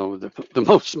 It's, you know,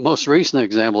 the most recent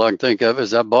example I can think of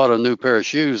is I bought a new pair of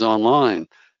shoes online.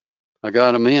 I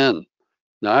got them in.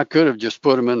 Now I could have just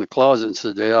put them in the closet and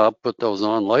said, yeah, I'll put those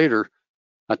on later.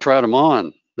 I tried them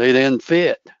on. They didn't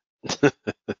fit.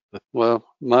 Well,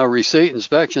 my receipt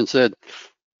inspection said,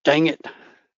 dang it,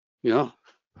 you know,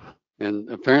 and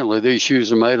apparently these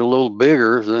shoes are made a little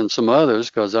bigger than some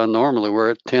others because I normally wear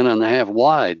it 10.5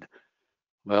 wide.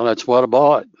 Well, that's what I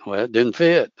bought. Well, it didn't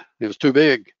fit. It was too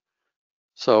big.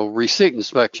 So receipt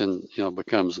inspection, you know,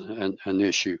 becomes an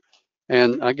issue.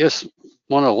 And I guess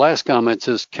one of the last comments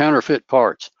is counterfeit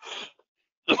parts.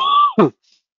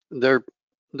 they're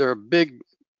a big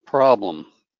problem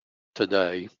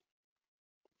today.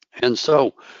 And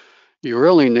so you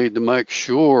really need to make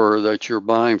sure that you're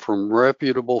buying from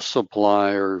reputable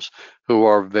suppliers who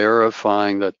are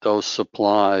verifying that those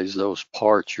supplies, those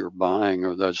parts you're buying,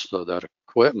 or that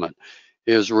equipment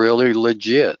is really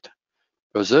legit.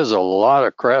 Because there's a lot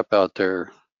of crap out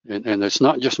there. And it's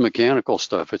not just mechanical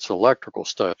stuff, it's electrical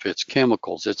stuff, it's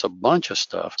chemicals, it's a bunch of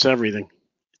stuff. It's everything.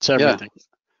 It's everything. Yeah,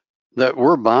 that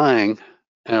we're buying,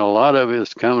 and a lot of it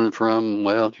is coming from,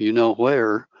 well, you know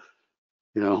where,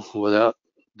 you know, without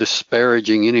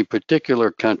disparaging any particular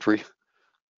country.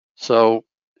 So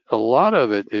a lot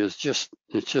of it is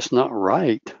it's just not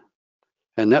right.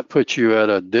 And that puts you at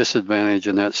a disadvantage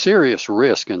and that serious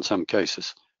risk in some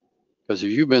cases. Because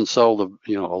if you've been sold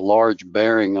a large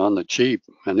bearing on the cheap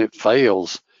and it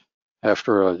fails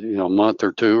after a month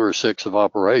or 2 or 6 of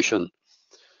operation,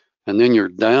 and then you're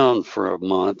down for a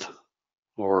month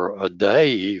or a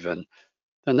day even,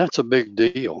 then that's a big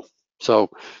deal. So,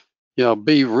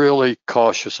 be really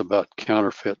cautious about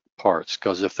counterfeit parts,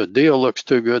 because if the deal looks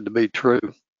too good to be true,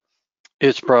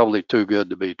 it's probably too good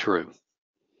to be true.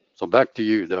 So back to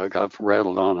you, Doug. I've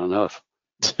rattled on enough.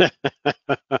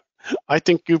 I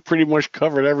think you pretty much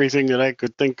covered everything that I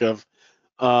could think of.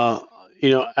 Outside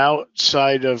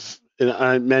of, and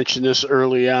I mentioned this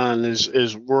early on,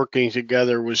 is working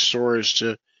together with stores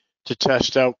to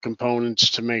test out components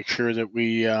to make sure that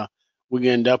we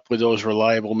end up with those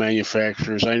reliable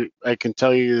manufacturers. I can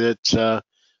tell you that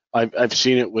I've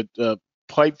seen it with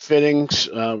pipe fittings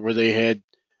where they had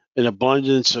an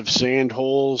abundance of sand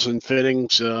holes and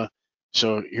fittings.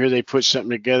 So here they put something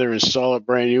together, install it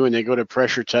brand new, and they go to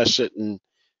pressure test it, and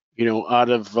out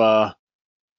of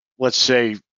let's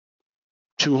say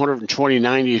 220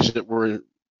 90s that were,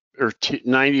 or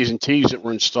 90s and T's that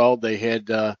were installed, they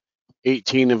had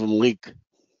 18 of them leak.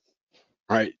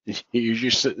 Right? You're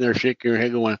just sitting there shaking your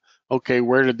head, going, "Okay,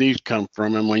 where did these come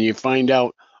from?" And when you find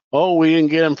out, oh, we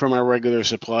didn't get them from our regular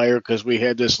supplier because we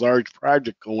had this large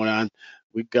project going on,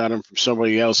 we got them from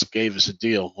somebody else that gave us a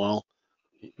deal. Well,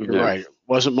 you're right. It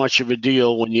wasn't much of a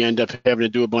deal when you end up having to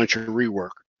do a bunch of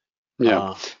rework.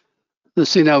 Yeah.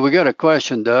 Let's see, now we got a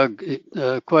question, Doug.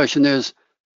 The question is,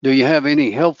 do you have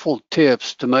any helpful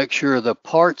tips to make sure the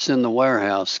parts in the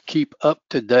warehouse keep up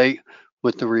to date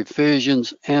with the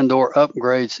revisions and or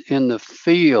upgrades in the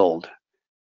field?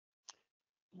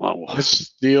 Well,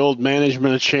 it's the old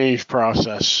management of change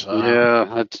process.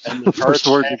 That's the first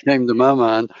word that came to my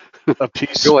mind. a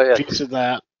piece of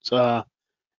that.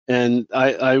 And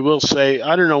I will say,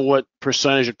 I don't know what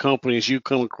percentage of companies you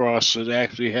come across that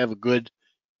actually have a good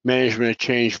management of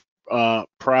change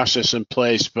process in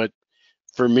place, but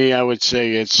for me, I would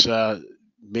say it's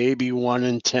maybe 1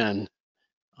 in 10.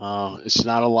 It's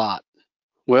not a lot.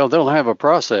 Well, they'll have a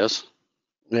process.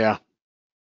 Yeah.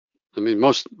 I mean,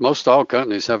 most all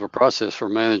companies have a process for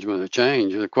management of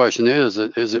change. The question is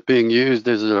it being used?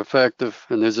 Is it effective?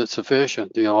 And is it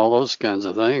sufficient? All those kinds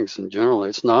of things. And generally,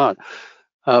 it's not.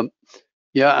 Golly,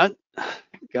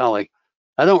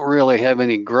 I don't really have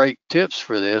any great tips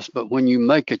for this, but when you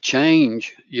make a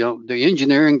change, the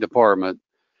engineering department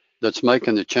that's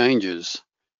making the changes,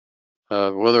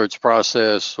 whether it's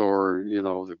process or,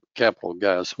 the capital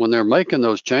guys, when they're making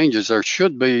those changes, there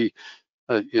should be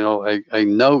a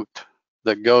note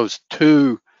that goes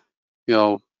to,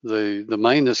 the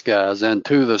maintenance guys and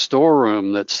to the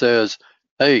storeroom that says,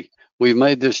 hey, we've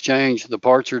made this change. The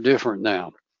parts are different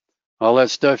now. All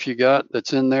that stuff you got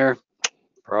that's in there,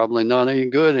 probably not any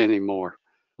good anymore.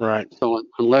 Right. So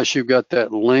unless you've got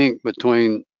that link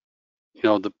between,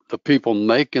 the people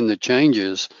making the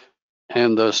changes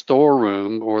and the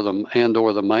storeroom or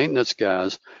the maintenance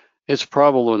guys, it's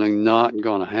probably not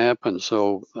going to happen.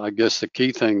 So I guess the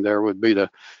key thing there would be to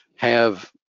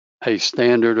have a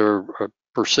standard or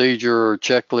procedure or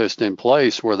checklist in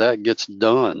place where that gets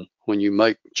done when you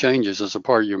make changes as a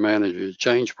part of your management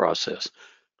change process.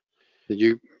 Did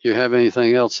you have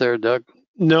anything else there, Doug?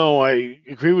 No, I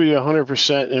agree with you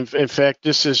 100%. In fact,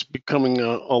 this is becoming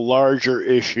a larger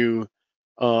issue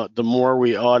the more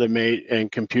we automate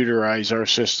and computerize our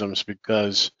systems,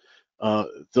 because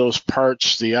those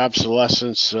parts, the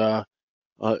obsolescence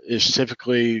is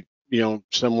typically,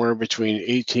 somewhere between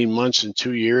 18 months and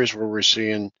 2 years, where we're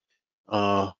seeing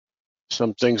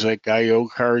some things like IO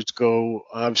cards go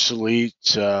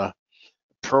obsolete,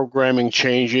 programming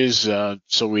changes.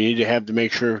 So we need to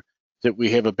make sure that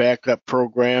we have a backup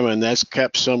program, and that's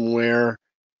kept somewhere,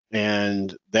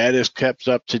 and that is kept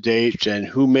up to date, and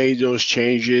who made those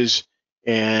changes,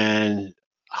 and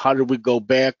how do we go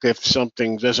back if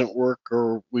something doesn't work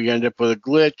or we end up with a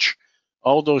glitch.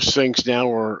 All those things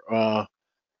now are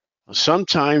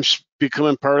sometimes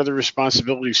becoming part of the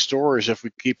responsibility of stores, if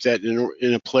we keep that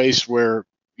in a place where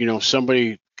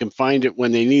somebody can find it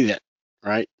when they need it,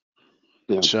 right?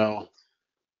 Yeah. So,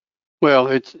 well,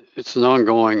 it's an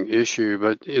ongoing issue,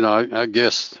 but I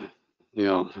guess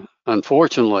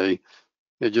unfortunately,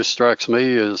 it just strikes me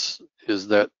is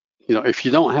that if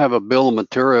you don't have a bill of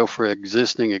material for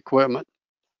existing equipment,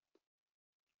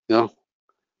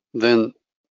 then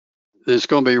it's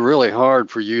going to be really hard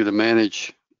for you to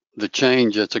manage the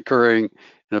change that's occurring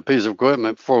in a piece of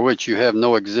equipment for which you have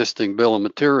no existing bill of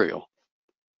material.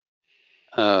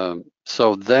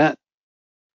 So that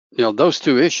those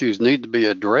two issues need to be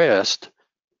addressed,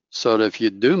 so that if you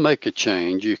do make a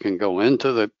change, you can go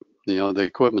into the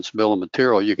equipment's bill of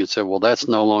material. You can say, well, that's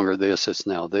no longer this, it's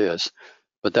now this.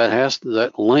 But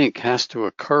that link has to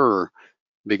occur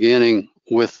beginning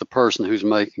with the person who's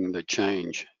making the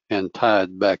change and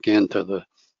tied back into the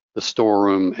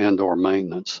storeroom and or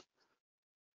maintenance.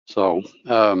 So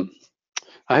I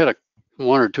had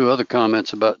one or two other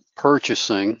comments about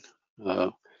purchasing,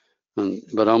 but I'm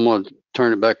going to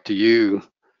turn it back to you,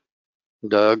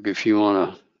 Doug, if you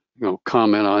want to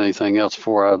comment on anything else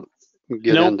before I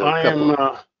get into a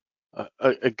couple.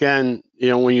 Again,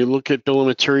 when you look at bill of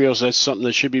materials, that's something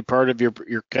that should be part of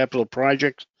your capital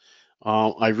project.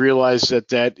 I realize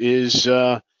that is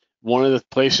one of the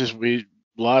places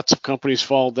lots of companies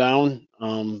fall down.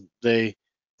 They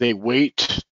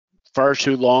wait far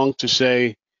too long to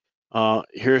say,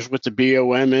 here's what the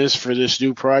BOM is for this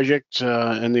new project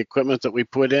and the equipment that we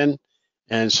put in.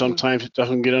 And sometimes it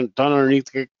doesn't get done underneath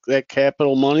that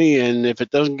capital money. And if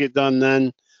it doesn't get done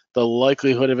then, the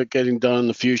likelihood of it getting done in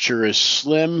the future is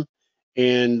slim.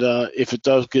 And if it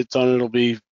does get done, it'll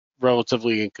be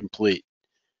relatively incomplete.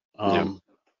 One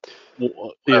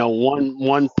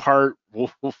part,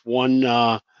 one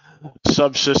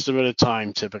subsystem at a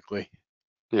time, typically.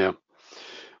 Yeah.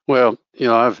 Well,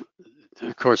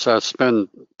 of course, I spend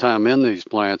time in these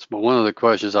plants, but one of the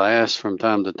questions I ask from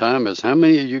time to time is, how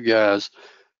many of you guys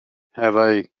have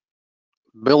a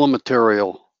bill of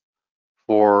material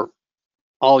for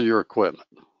all your equipment?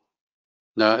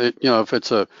 Now, if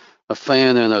it's a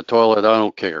fan in a toilet, I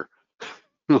don't care.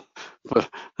 But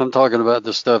I'm talking about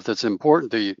the stuff that's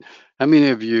important to you. How many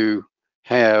of you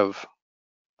have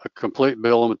a complete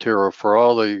bill of material for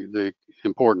all the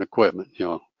important equipment?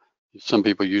 Some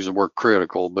people use the word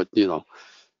critical, but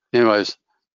anyways,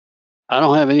 I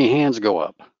don't have any hands go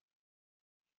up.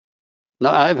 No,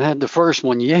 I've had the first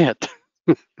one yet.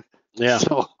 Yeah.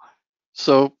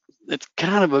 So it's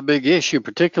kind of a big issue,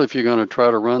 particularly if you're going to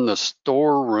try to run the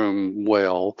storeroom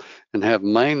well and have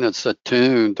maintenance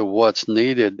attuned to what's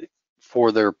needed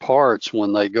for their parts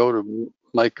when they go to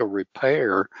make a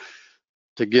repair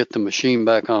to get the machine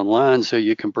back online so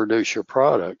you can produce your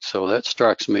product. So that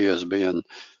strikes me as being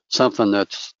something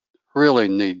that's really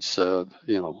needs a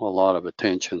lot of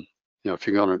attention. If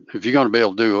you're going to be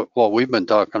able to do what we've been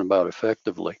talking about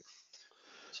effectively.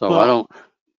 So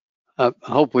I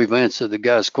hope we've answered the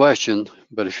guy's question,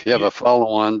 but if you have a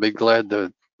follow-on, be glad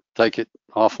to take it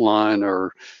offline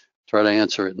or try to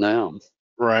answer it now.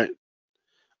 Right.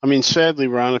 I mean, sadly,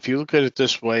 Ron, if you look at it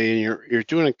this way, and you're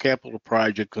doing a capital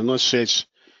project, and let's say it's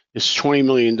 $20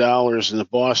 million, and the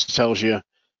boss tells you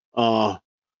you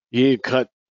need to cut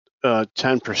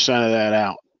 10% of that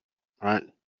out, right?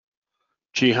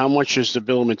 Gee, how much is the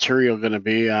bill of material going to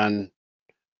be on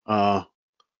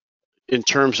in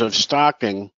terms of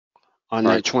stocking on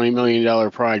that $20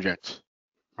 million project,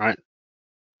 right?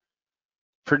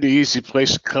 Pretty easy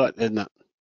place to cut, isn't it?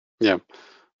 Yeah.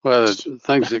 Well,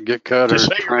 things that get cut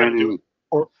are training,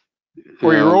 or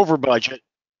you're over budget,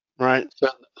 right?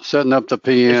 Setting up the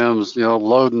PMs,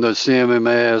 loading the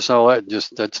CMMS, all that.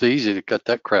 That's easy to cut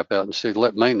that crap out and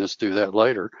let maintenance do that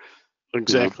later.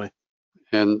 Exactly.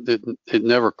 and it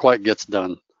never quite gets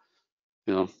done.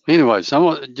 Anyways, I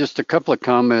want just a couple of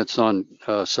comments on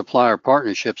supplier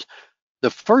partnerships. The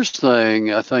first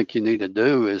thing I think you need to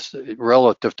do is,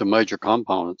 relative to major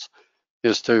components,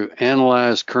 is to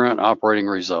analyze current operating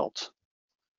results.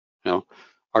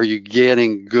 Are you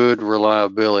getting good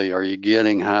reliability? Are you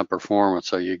getting high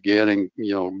performance? Are you getting,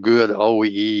 good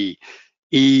OEE,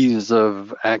 ease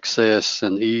of access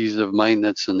and ease of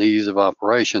maintenance and ease of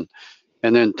operation?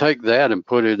 And then take that and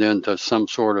put it into some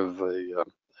sort of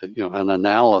an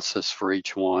analysis for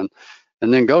each one.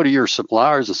 And then go to your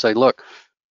suppliers and say, look,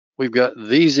 we've got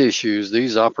these issues,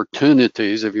 these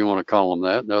opportunities, if you want to call them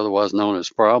that, otherwise known as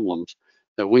problems,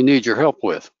 that we need your help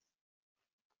with.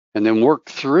 And then work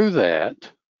through that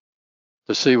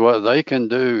to see what they can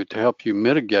do to help you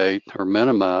mitigate or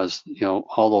minimize,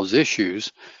 all those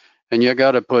issues. And you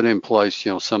got to put in place,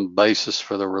 some basis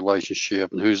for the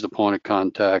relationship and who's the point of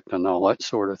contact and all that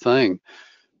sort of thing.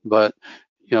 But,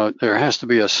 there has to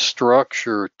be a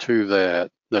structure to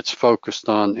that that's focused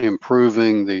on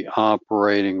improving the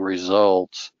operating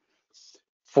results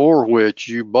for which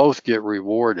you both get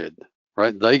rewarded,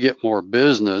 right? They get more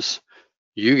business,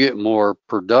 you get more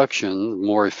production,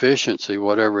 more efficiency,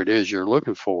 whatever it is you're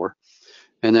looking for.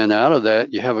 And then out of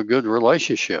that, you have a good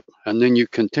relationship. And then you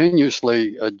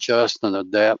continuously adjust and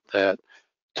adapt that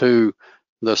to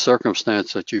the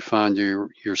circumstance that you find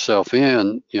yourself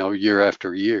in, year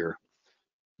after year.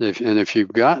 If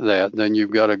you've got that, then you've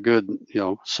got a good,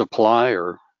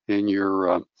 supplier in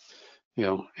your,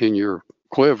 in your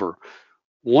quiver.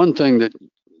 One thing that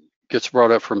gets brought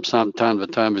up from time to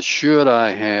time is, should I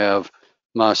have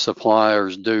my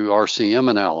suppliers do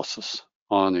RCM analysis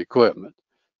on the equipment?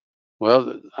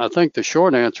 Well, I think the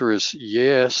short answer is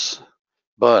yes,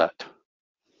 but,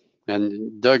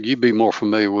 and Doug, you'd be more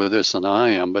familiar with this than I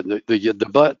am, but the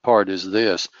but part is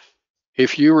this: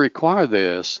 if you require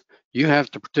this, you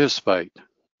have to participate.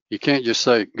 You can't just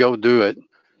say, go do it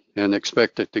and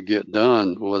expect it to get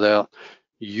done without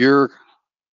your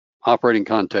operating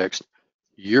context,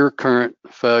 your current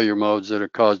failure modes that are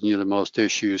causing you the most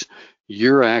issues,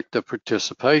 your active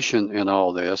participation in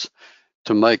all this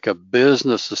to make a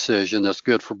business decision that's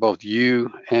good for both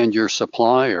you and your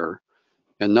supplier,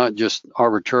 and not just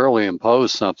arbitrarily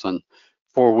impose something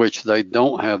for which they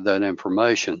don't have that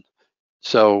information.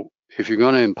 So if you're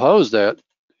going to impose that,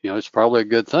 it's probably a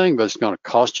good thing, but it's going to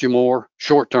cost you more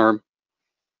short term,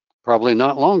 probably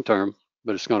not long term,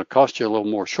 but it's going to cost you a little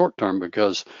more short term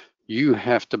because you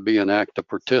have to be an active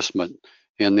participant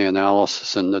in the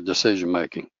analysis and the decision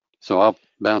making. So I'll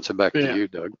bounce it back to you,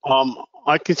 Doug.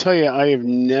 I can tell you, I have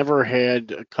never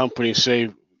had a company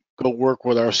say, go work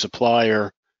with our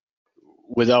supplier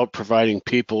without providing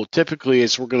people. Typically,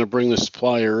 it's we're going to bring the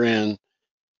supplier in.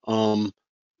 The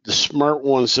smart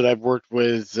ones that I've worked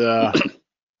with,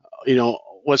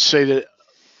 let's say that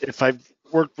if I've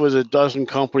worked with a dozen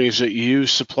companies that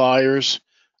use suppliers,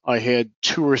 I had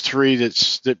 2 or 3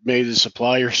 that made the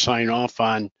supplier sign off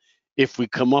on, if we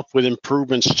come up with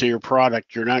improvements to your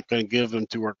product, you're not going to give them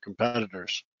to our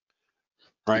competitors,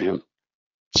 right? Yeah.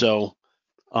 So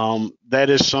that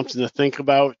is something to think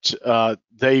about.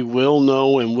 They will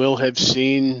know and will have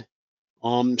seen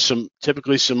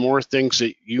typically some more things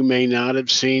that you may not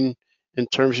have seen in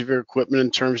terms of your equipment,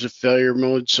 in terms of failure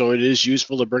mode. So it is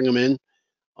useful to bring them in.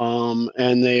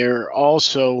 And they are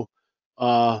also,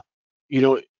 if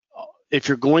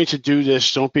you're going to do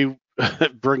this, don't be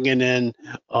bringing in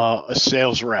a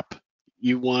sales rep.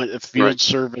 You want a field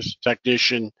service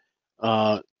technician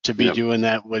to be doing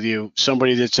that with you.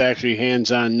 Somebody that's actually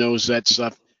hands-on, knows that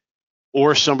stuff,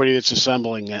 or somebody that's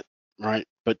assembling it, right?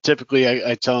 But typically,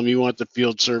 I tell them you want the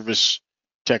field service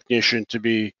technician to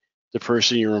be the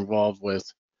person you're involved with.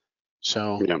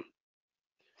 So.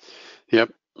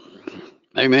 Yep.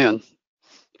 Amen.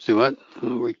 See what?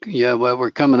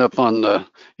 We're coming up on the,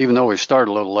 even though we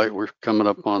started a little late, we're coming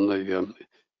up on the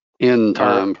end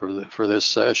time for this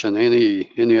session.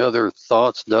 Any other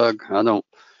thoughts, Doug? I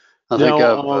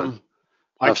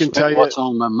can tell you what's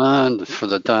on my mind for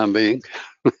the time being.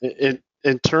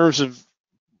 In terms of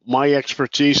my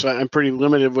expertise, I'm pretty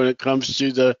limited when it comes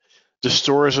to the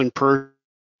stores and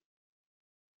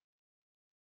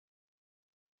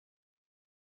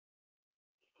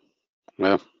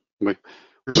Well, we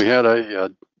had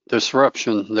a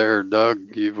disruption there, Doug.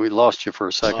 We lost you for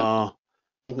a second.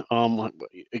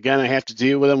 Again, I have to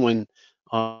deal with them when,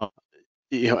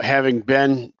 having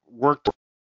been worked.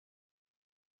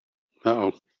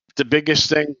 Uh-oh. The biggest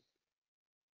thing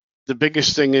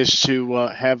is to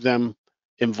have them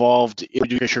involved in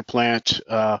the Fisher plant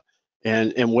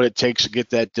and what it takes to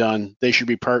get that done. They should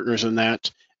be partners in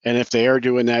that, And if they are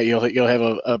doing that, you'll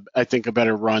have I think a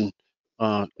better run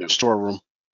storeroom.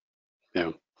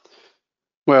 Yeah.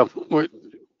 Well,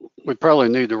 we probably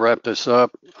need to wrap this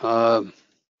up. Don't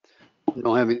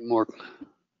have any more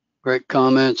great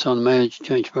comments on the managed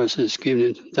change process.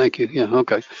 Thank you. Yeah.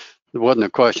 Okay. It wasn't a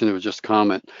question. It was just a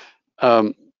comment.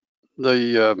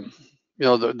 The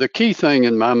key thing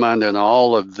in my mind in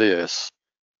all of this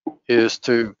is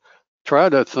to try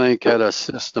to think at a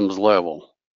systems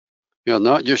level.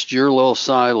 Not just your little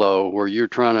silo where you're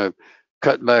trying to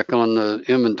cut back on the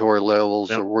inventory levels,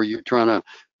 Yep. or where you're trying to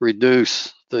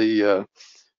reduce the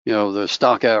the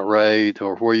stock out rate,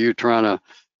 or where you're trying to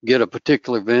get a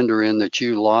particular vendor in that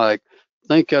you like.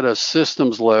 Think at a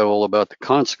systems level about the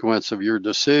consequence of your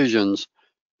decisions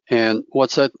and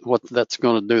what that's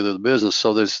going to do to the business.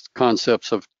 So there's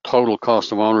concepts of total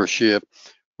cost of ownership,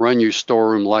 run your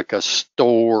storeroom like a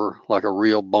store, like a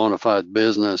real bona fide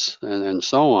business, and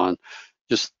so on.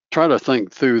 Just try to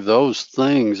think through those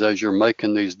things as you're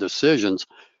making these decisions,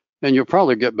 and you'll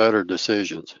probably get better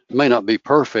decisions. It may not be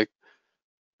perfect,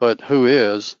 but who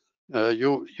is?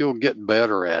 You'll get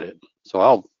better at it.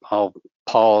 So I'll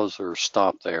pause or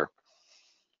stop there.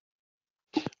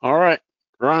 All right,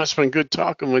 Ron, it's been good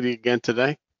talking with you again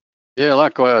today. Yeah,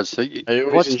 likewise.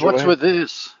 What's with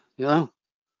this?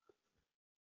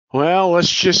 Well, let's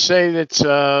just say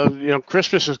that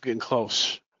Christmas is getting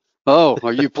close. Oh,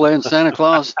 are you playing Santa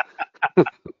Claus?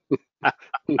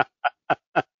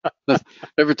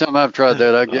 Every time I've tried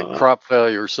that, I get crop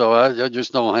failure, so I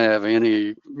just don't have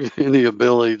any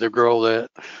ability to grow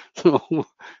that. So,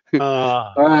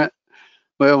 all right.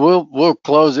 Well, we'll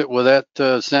close it with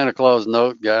that Santa Claus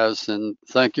note, guys, and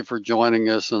thank you for joining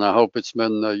us. And I hope it's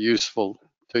been useful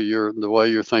to the way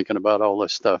you're thinking about all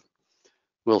this stuff.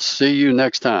 We'll see you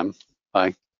next time.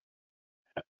 Bye.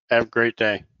 Have a great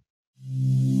day.